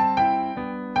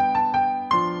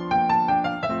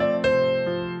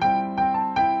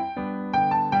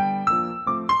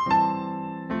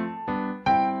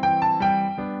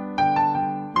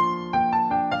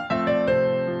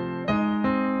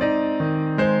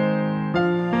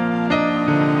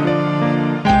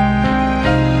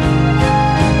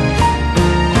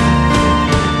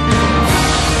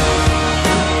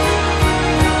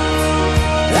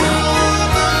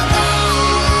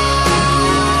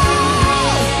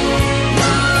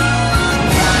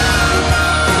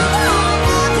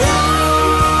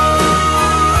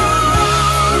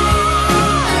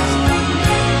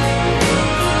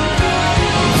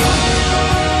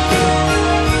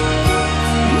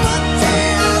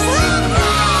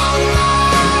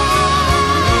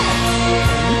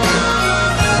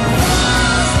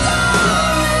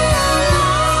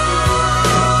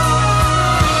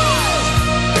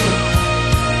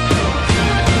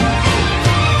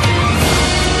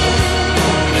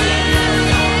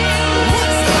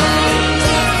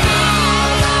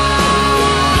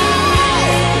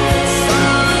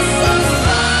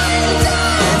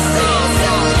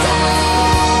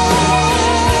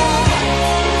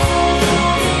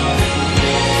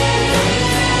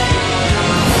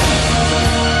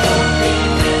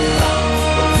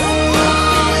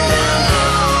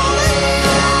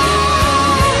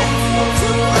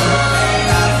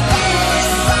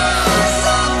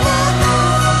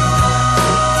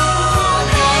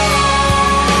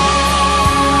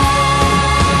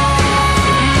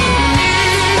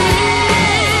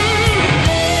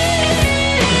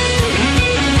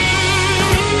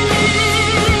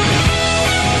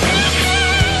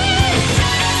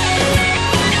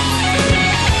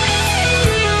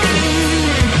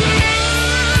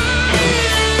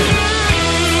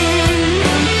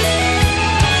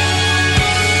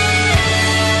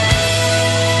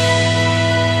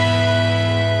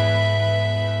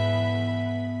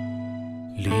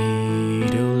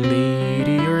 Little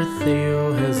lady, your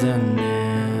tale has an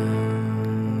end.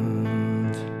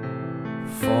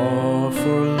 Fall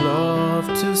for love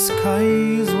to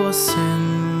skies was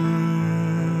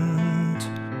sent.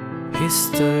 He's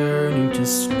turning to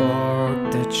spark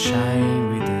that shine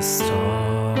with the stars.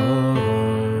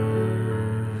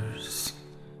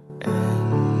 In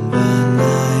the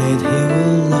night he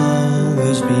will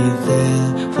always be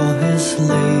there for his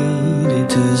lady.